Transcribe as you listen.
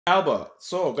Alba.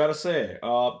 So gotta say,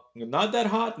 not that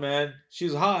hot, man.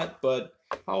 She's hot, but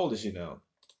how old is she now?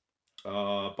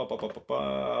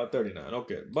 39.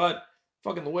 Okay, but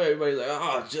fucking the way everybody's like,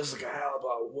 oh, Jessica Alba.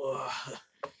 Whoa.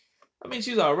 I mean,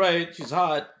 she's all right. She's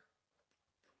hot,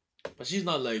 but she's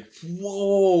not like,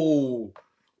 whoa,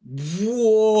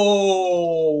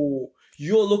 whoa.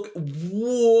 You look,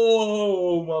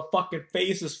 whoa. My fucking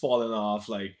face is falling off.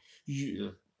 Like,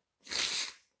 you,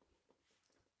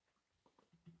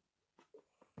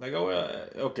 like, oh,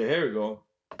 okay, here we go.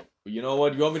 You know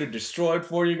what? You want me to destroy it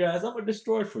for you guys? I'm gonna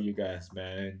destroy it for you guys,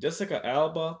 man. Jessica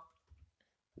Alba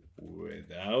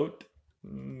without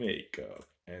makeup.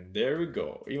 And there we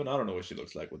go. Even I don't know what she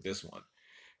looks like with this one.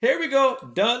 Here we go.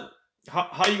 Done.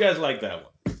 How you guys like that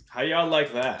one? How y'all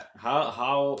like that?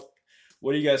 How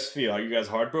what do you guys feel? Are you guys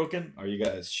heartbroken? Are you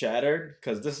guys shattered?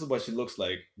 Because this is what she looks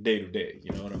like day to day.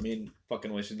 You know what I mean?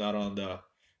 Fucking when she's not on the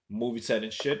movie set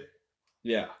and shit.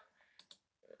 Yeah.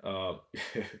 Uh,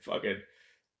 fucking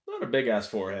not a big ass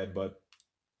forehead, but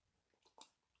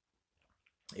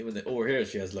even over here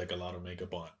she has like a lot of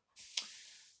makeup on.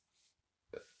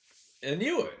 And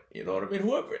knew it. You know what I mean?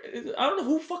 Whoever, I don't know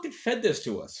who fucking fed this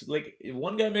to us. Like, if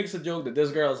one guy makes a joke that this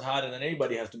girl's hot, and then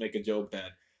anybody has to make a joke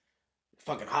that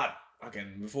fucking hot.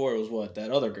 Fucking before it was what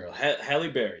that other girl, Halle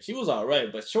Berry. She was all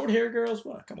right, but short hair girls,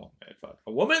 what? Come on, man. Fuck.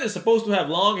 A woman is supposed to have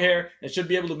long hair and should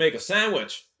be able to make a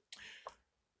sandwich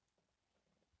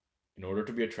in order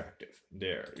to be attractive.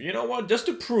 There. You know what? Just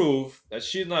to prove that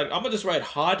she's not. I'm gonna just write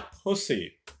hot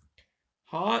pussy.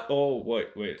 Hot. Oh wait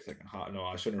a second. Hot. No,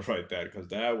 I shouldn't write that because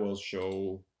that will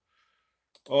show.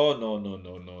 Oh no no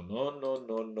no no no no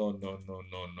no no no no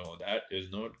no no. That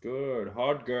is not good.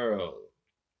 Hot girl.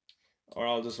 Or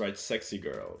I'll just write sexy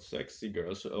girl. Sexy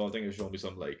girl. So I think it's showing me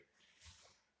some like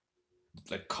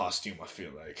costume. I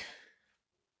feel like.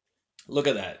 Look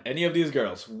at that. Any of these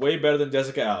girls, way better than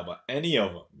Jessica Alba. Any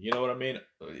of them. You know what I mean?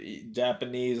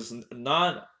 Japanese.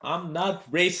 Not. I'm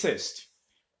not racist.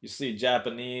 You see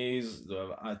Japanese.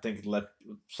 I think let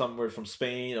somewhere from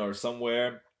Spain or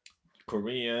somewhere.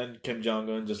 Korean. Kim Jong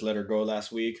Un just let her go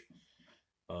last week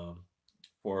um,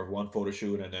 for one photo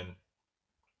shoot, and then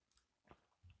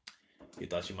he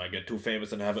thought she might get too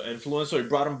famous and have an influence, so he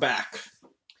brought him back.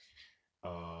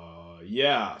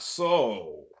 Yeah.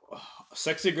 So,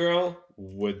 sexy girl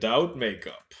without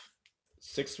makeup.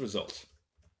 Sixth result.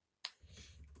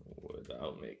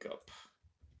 Without makeup.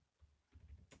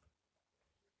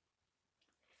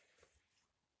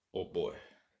 Oh boy.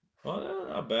 Oh,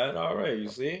 not bad. All right, you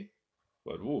see.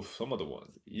 But oof, some of the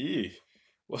ones. Yee.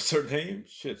 What's her name?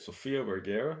 Shit, Sofia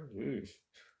Vergara. Oof.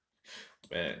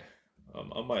 Man,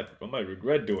 I might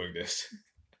regret doing this.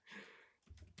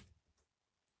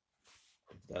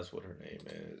 That's what her name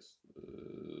is.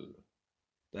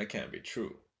 That can't be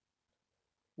true.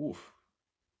 Oof.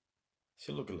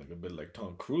 She looking like a bit like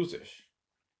Tom Cruise-ish.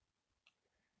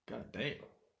 God damn.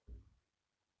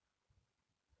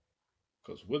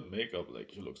 Because with makeup,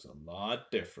 like, she looks a lot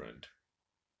different.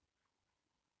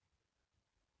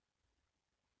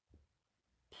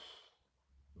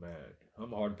 Man,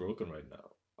 I'm heartbroken right now.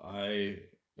 I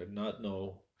did not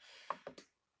know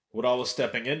what I was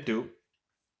stepping into,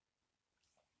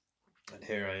 and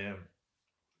here I am,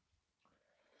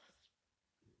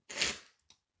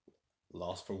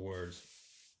 lost for words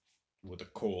with a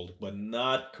cold, but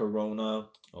not corona.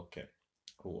 Okay,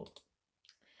 cool.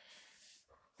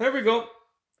 There we go.